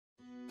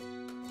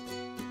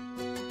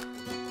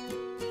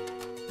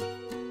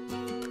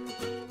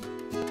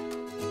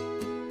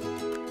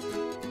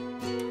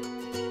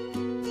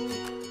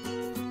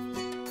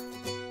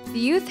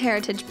Youth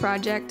Heritage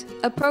Project,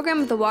 a program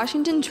of the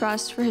Washington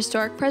Trust for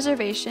Historic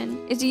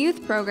Preservation, is a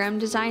youth program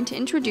designed to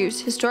introduce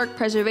historic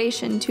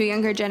preservation to a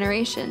younger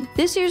generation.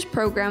 This year's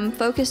program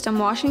focused on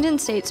Washington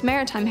State's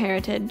maritime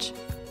heritage.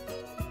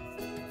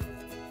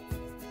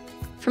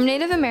 From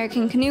Native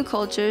American canoe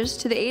cultures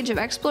to the age of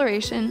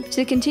exploration to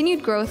the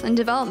continued growth and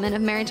development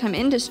of maritime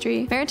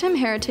industry, maritime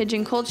heritage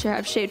and culture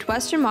have shaped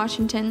Western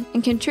Washington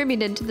and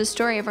contributed to the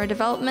story of our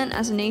development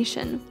as a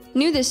nation.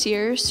 New this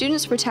year,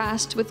 students were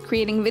tasked with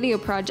creating video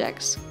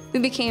projects. We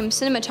became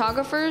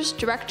cinematographers,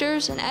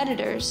 directors, and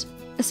editors,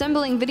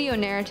 assembling video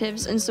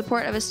narratives in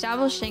support of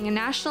establishing a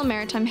National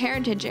Maritime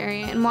Heritage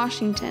Area in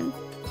Washington.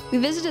 We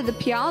visited the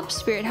Puyallup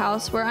Spirit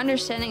House, where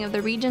understanding of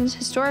the region's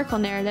historical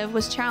narrative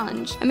was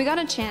challenged, and we got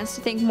a chance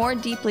to think more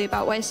deeply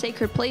about why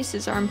sacred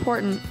places are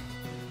important.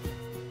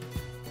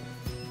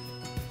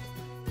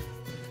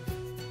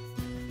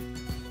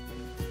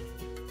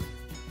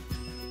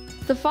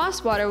 The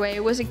Foss Waterway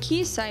was a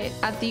key site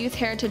at the Youth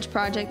Heritage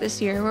Project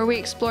this year, where we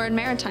explored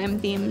maritime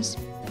themes.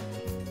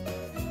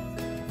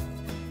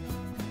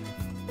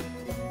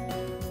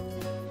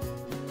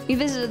 We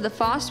visited the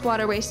Foss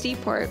Waterway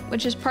Seaport,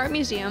 which is part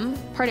museum,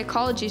 part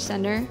ecology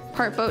center,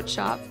 part boat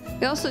shop.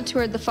 We also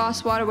toured the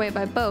Foss Waterway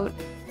by boat.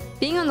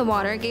 Being on the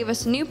water gave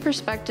us a new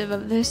perspective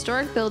of the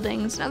historic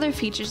buildings and other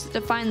features that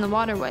define the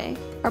waterway.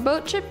 Our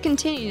boat trip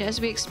continued as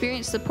we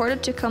experienced the port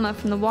of Tacoma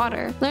from the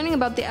water, learning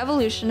about the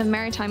evolution of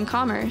maritime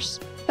commerce.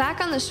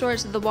 Back on the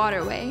shores of the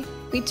waterway,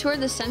 we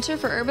toured the Center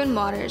for Urban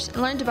Waters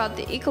and learned about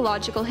the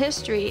ecological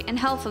history and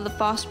health of the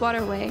Foss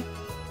Waterway.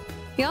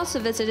 We also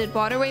visited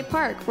Waterway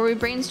Park, where we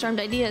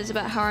brainstormed ideas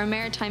about how our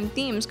maritime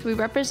themes could be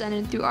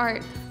represented through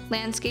art,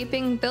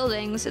 landscaping,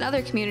 buildings, and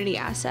other community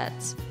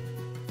assets.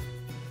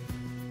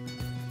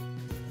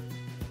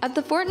 At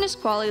the Fort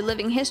Nisqually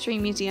Living History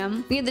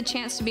Museum, we had the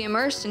chance to be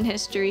immersed in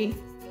history.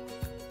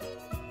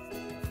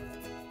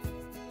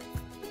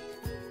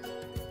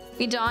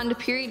 We donned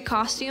period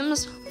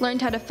costumes,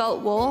 learned how to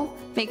felt wool,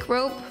 make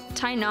rope,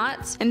 tie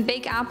knots, and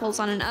bake apples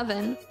on an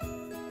oven.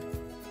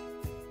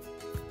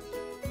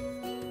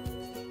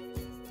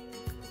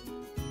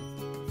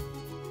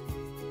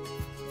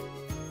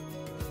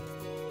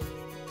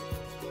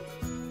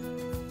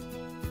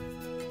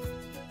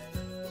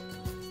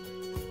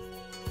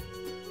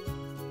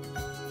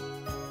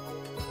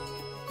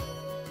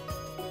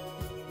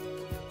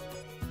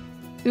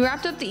 We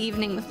wrapped up the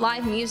evening with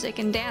live music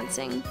and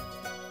dancing.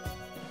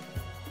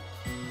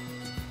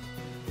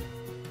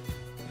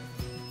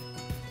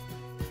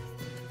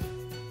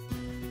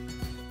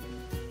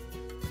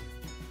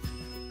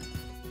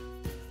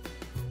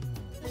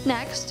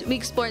 Next, we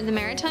explored the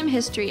maritime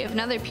history of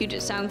another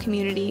Puget Sound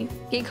community,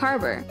 Gig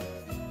Harbor.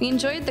 We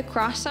enjoyed the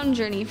cross-sound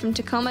journey from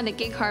Tacoma to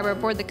Gig Harbor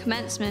aboard the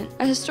Commencement,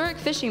 a historic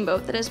fishing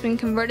boat that has been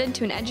converted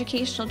to an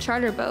educational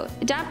charter boat.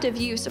 Adaptive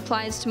use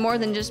applies to more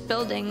than just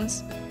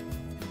buildings.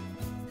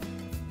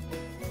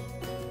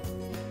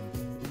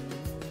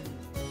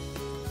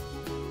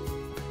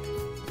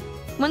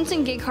 Once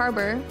in Gig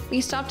Harbor, we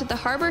stopped at the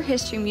Harbor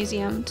History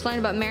Museum to learn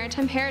about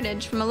maritime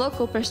heritage from a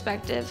local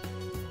perspective.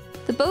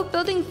 The boat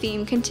building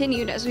theme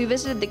continued as we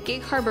visited the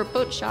Gig Harbor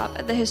Boat Shop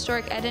at the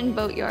historic Eden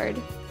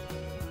Boatyard.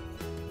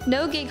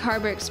 No Gig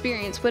Harbor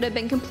experience would have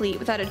been complete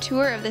without a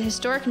tour of the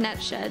historic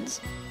net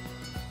sheds.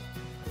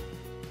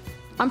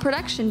 On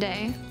production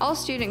day, all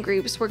student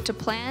groups worked to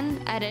plan,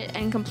 edit,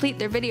 and complete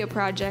their video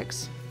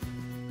projects.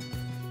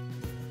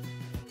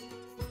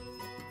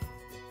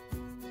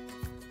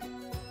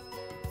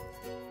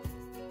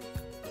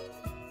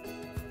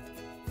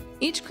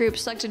 Each group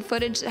selected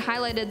footage that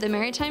highlighted the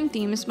maritime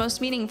themes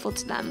most meaningful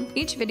to them.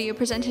 Each video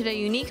presented a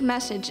unique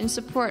message in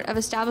support of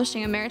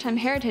establishing a maritime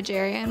heritage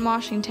area in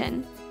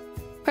Washington.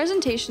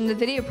 Presentation of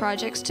the video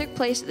projects took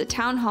place at the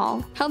Town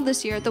Hall, held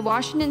this year at the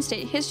Washington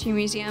State History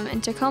Museum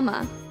in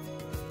Tacoma.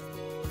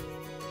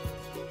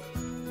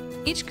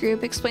 Each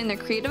group explained their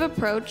creative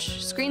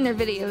approach, screened their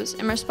videos,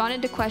 and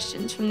responded to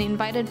questions from the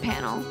invited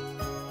panel.